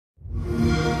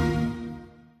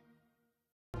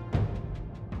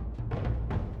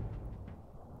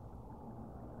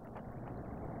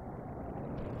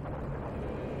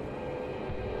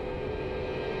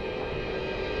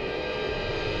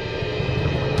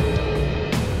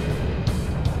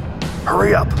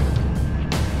Hurry up.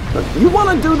 Look, you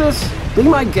want to do this? Be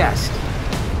my guest.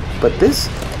 But this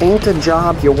ain't a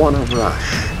job you want to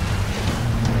rush.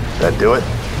 That do it?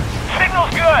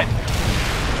 Signal's good!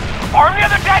 Arm the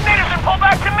other detonators and pull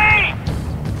back to me!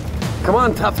 Come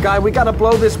on, tough guy, we gotta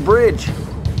blow this bridge.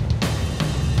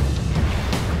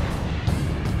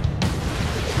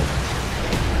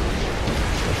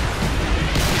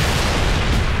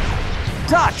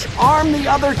 Dutch, arm the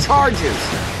other charges.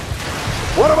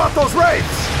 What about those wraiths?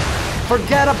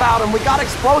 Forget about them, we got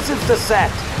explosives to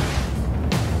set.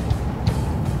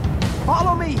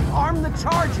 Follow me, arm the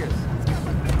charges.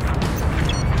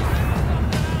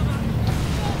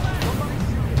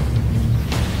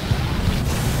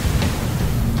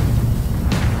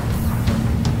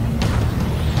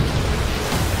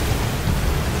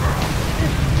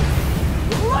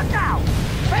 Look out!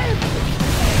 And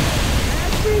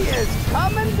she is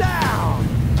coming down!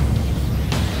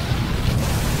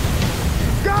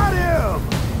 Got him!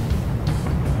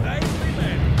 Nicely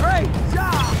man. Great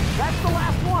job! That's the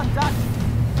last one, Dutch.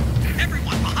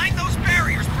 Everyone behind those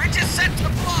barriers! Bridge is set to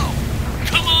blow!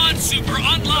 Come on, Super!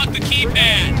 Unlock the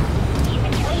keypad!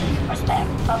 Please respect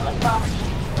public property.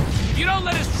 If you don't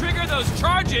let us trigger those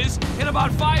charges, in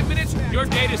about 5 minutes, your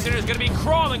data center is gonna be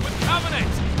crawling with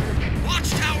Covenant!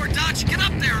 Watchtower Dutch, get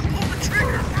up there and pull the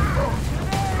trigger!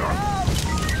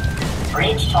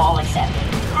 Bridge toll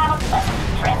accepted. Have a pleasant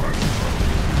trip.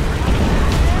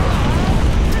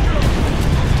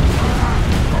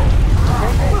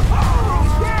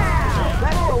 Yeah!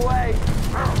 That's the way!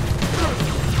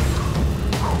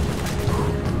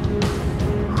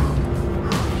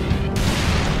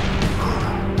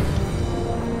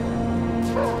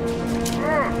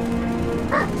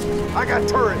 I got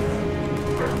turret.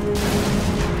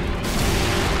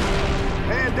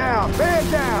 Man down, man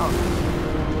down.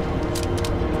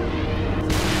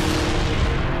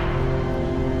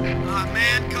 Ah,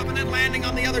 man, Covenant landing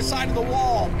on the other side of the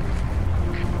wall.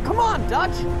 Come on,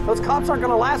 Dutch! Those cops aren't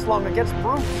gonna last long against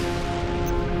brutes.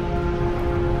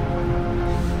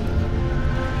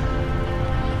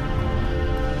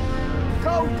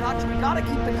 Go, Dutch! We gotta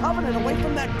keep the Covenant away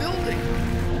from that building!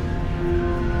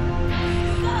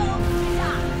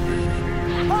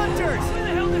 Hunters! Where the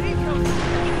hell did he come from?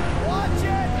 Watch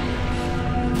it!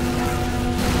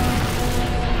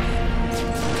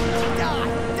 Die!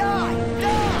 Die!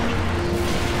 Die!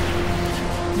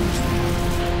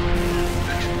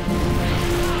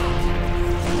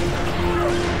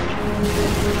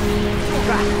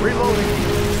 Reloading.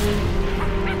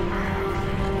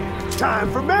 Time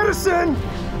for medicine!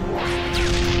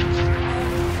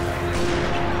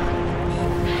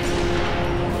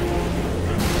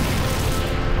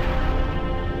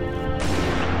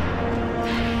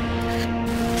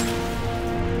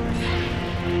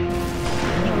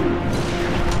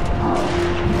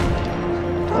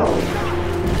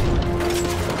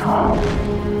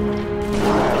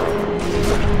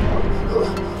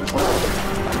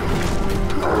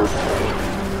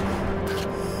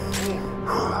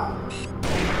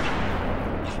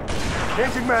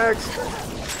 Changing mags.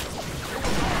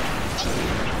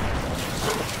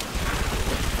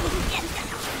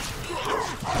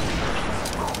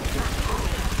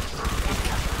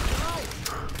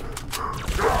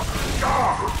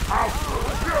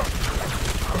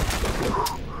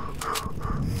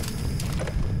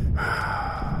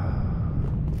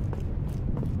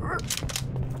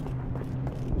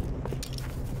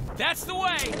 That's the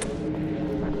way!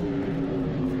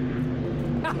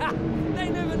 They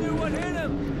never knew what hit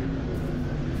them!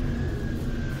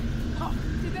 Oh,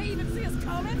 did they even see us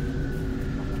coming?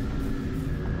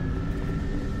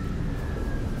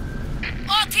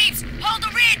 All teams, hold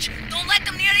the ridge! Don't let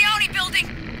them near the Oni building!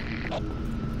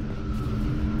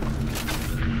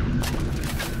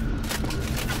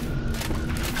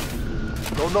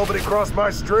 Don't nobody cross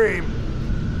my stream.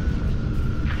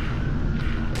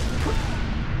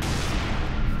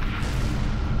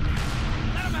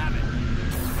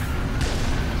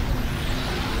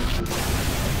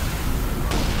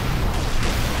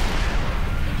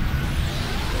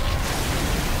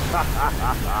 Let them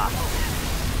have it!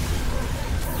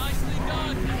 Nicely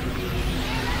done!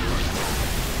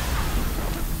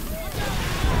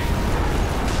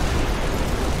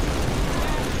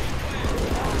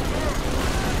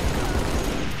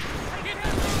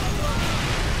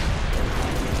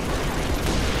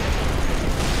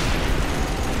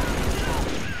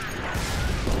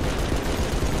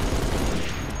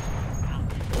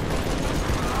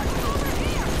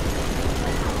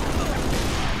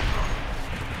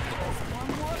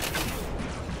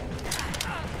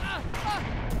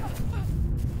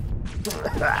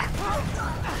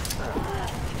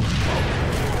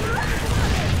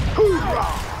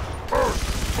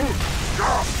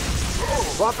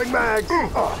 Swapping mags.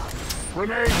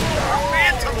 Grenade.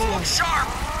 Phantoms look sharp.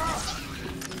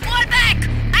 Fall back!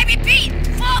 I repeat,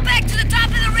 fall back to the top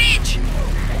of the ridge.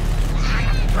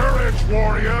 Courage,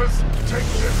 warriors. Take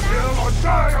this hill or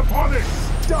die upon it.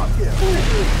 Stop him.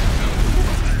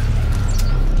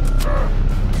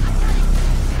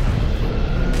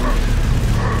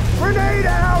 Grenade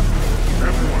out!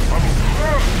 Everyone,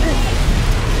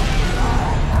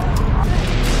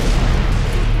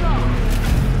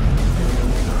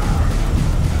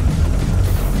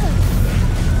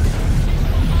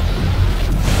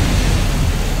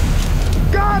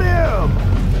 got him!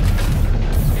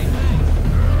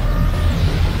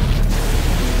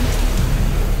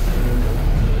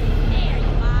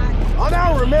 I'll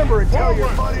now remember and tell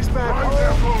your buddies back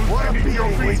home what a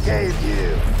beating we gave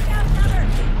you.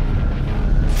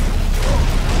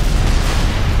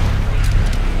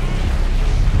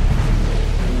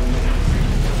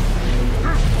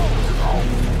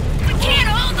 We can't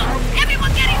hold them!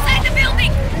 Everyone get inside the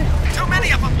building! Too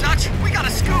many of them, Dutch. We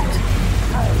gotta scoot.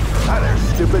 Hi there,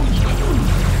 stupid.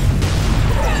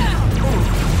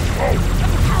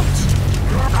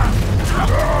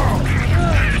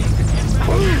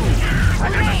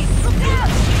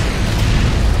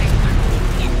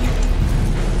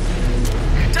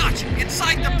 Dutch,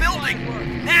 inside the building!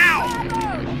 Now!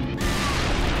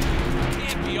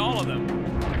 Can't be all of them.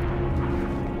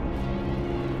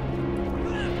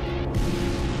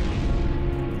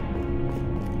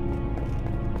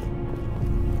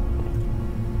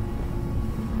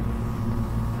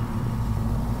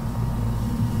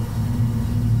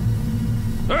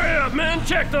 Hurry up, men!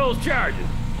 Check those charges!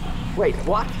 Wait,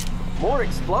 what? More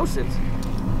explosives?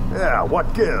 Yeah,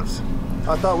 what gives?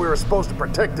 I thought we were supposed to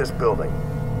protect this building.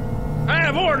 I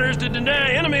have orders to deny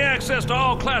enemy access to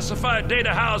all classified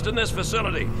data housed in this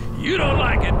facility. You don't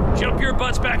like it, jump your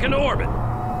butts back into orbit.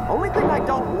 Only thing I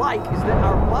don't like is that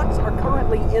our butts are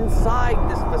currently inside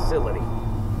this facility.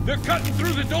 They're cutting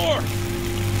through the door.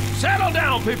 Settle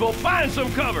down, people. Find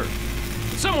some cover.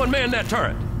 Someone man that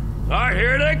turret. All right,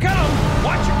 here they come.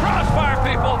 Watch your crossfire,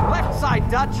 people. Left side,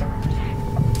 Dutch.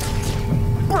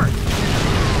 Burn.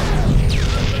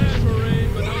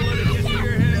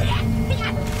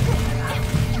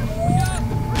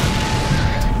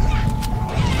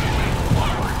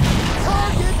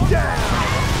 Target down!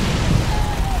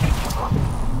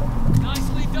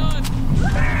 Nicely done.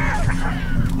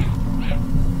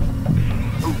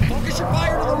 Focus your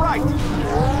fire to the right.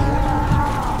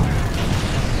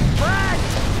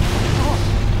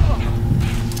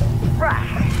 Frag!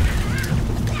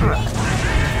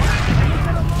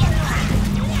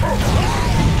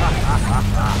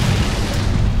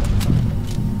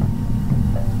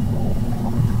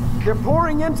 They're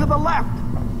pouring into the left.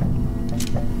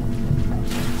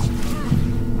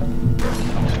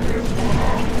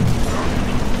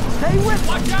 Stay with.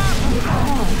 Watch out!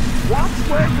 Watch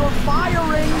where you're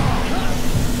firing.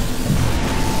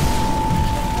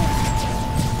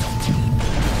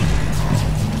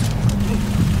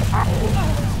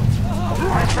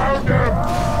 I found him!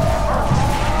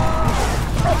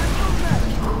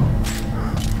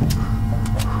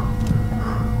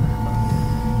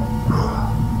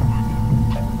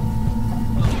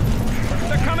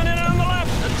 They're coming in on the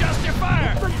left. Adjust your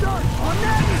fire. That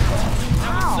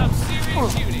was some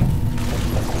serious shooting.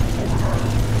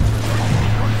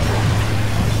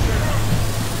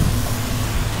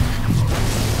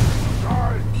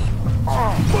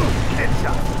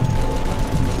 Headshot!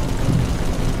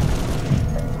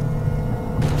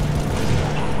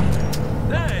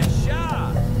 Nice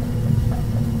shot.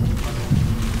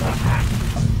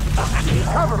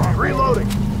 Cover me, reloading!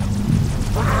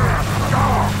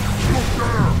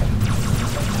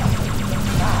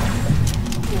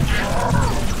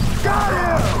 Got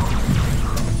him!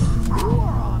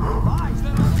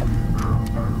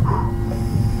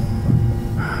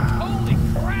 Holy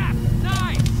crap!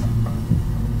 Nice!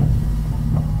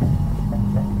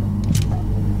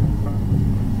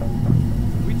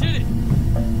 We did it!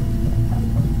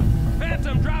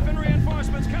 Phantom, dropping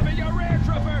reinforcements. Cover your rear,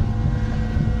 trooper!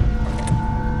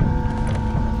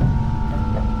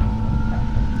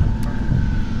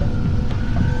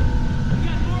 We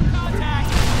got more contact!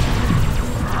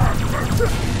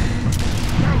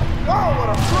 Oh, what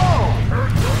a throw!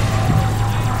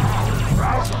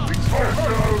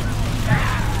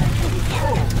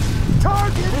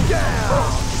 Target down!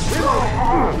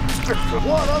 Reloading!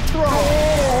 What a throw!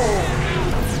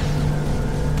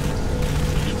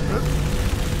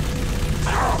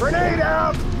 Grenade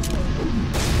out!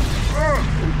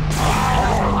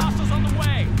 Hostiles on the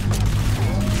way!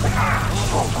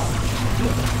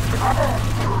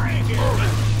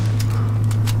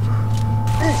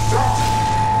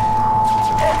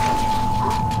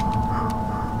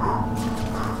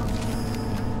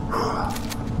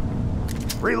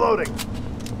 Reloading.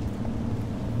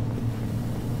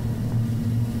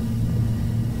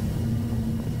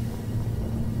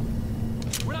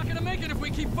 We're not gonna make it if we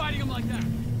keep fighting them like that.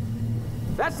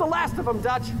 That's the last of them,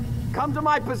 Dutch. Come to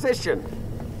my position.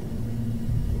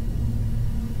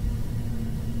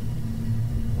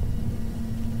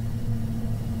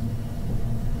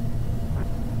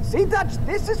 See, Dutch,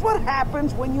 this is what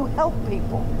happens when you help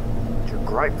people. You're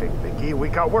griping, Biggie. We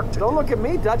got work to do. Don't look at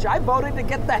me, Dutch. I voted to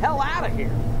get the hell out of here.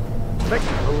 Mickey,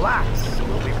 relax.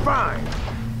 We'll be fine.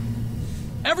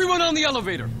 Everyone on the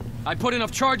elevator. I put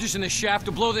enough charges in this shaft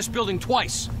to blow this building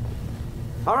twice.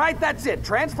 All right, that's it.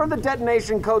 Transfer the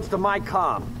detonation codes to my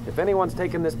comm. If anyone's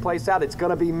taking this place out, it's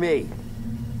gonna be me.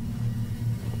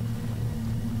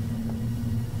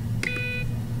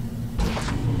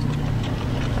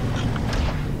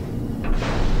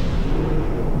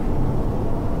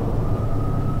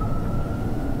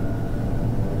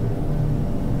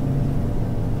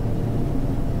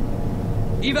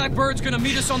 Evac Bird's gonna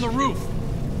meet us on the roof.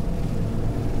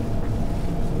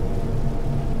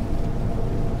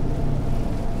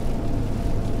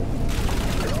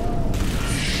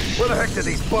 Where the heck did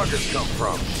these buggers come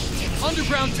from?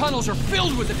 Underground tunnels are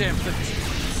filled with the damn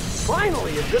things.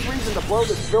 Finally, a good reason to blow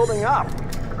this building up.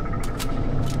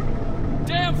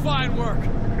 Damn fine work.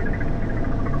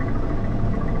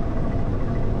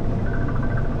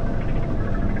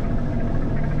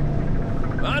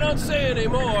 I don't say any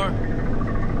more.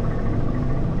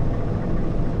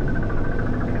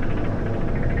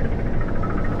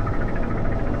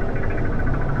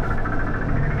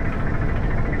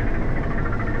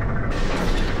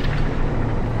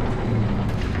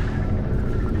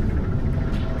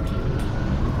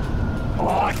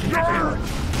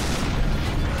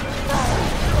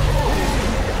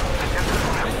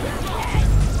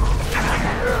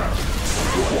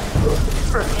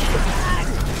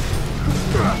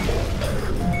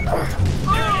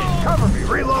 Cover me,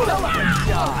 reload.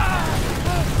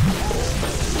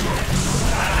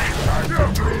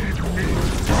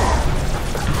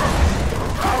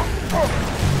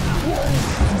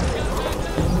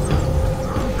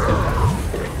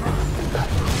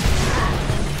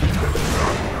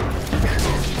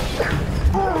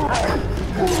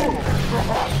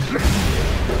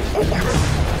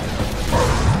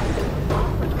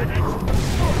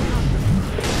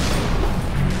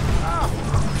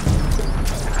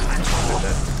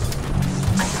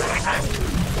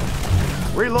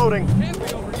 Reloading. Can't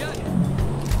be over yet.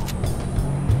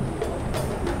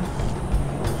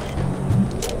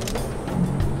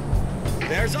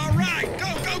 There's our ride! Go,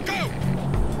 go, go!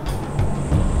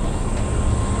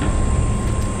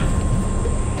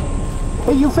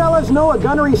 Hey, you fellas know a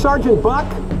gunnery Sergeant Buck?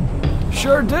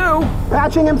 Sure do.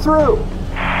 Patching him through.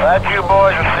 Glad you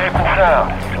boys are safe and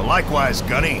sound. Well, likewise,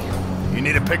 Gunny. You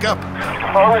need a pickup?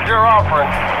 As long as you're offering,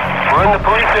 we're in the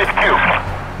police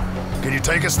HQ. Can you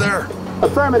take us there?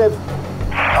 Affirmative.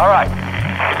 All right,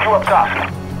 get you up top.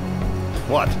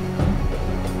 What?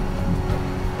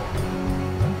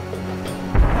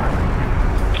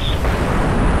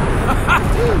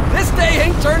 This day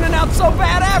ain't turning out so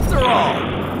bad after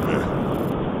all.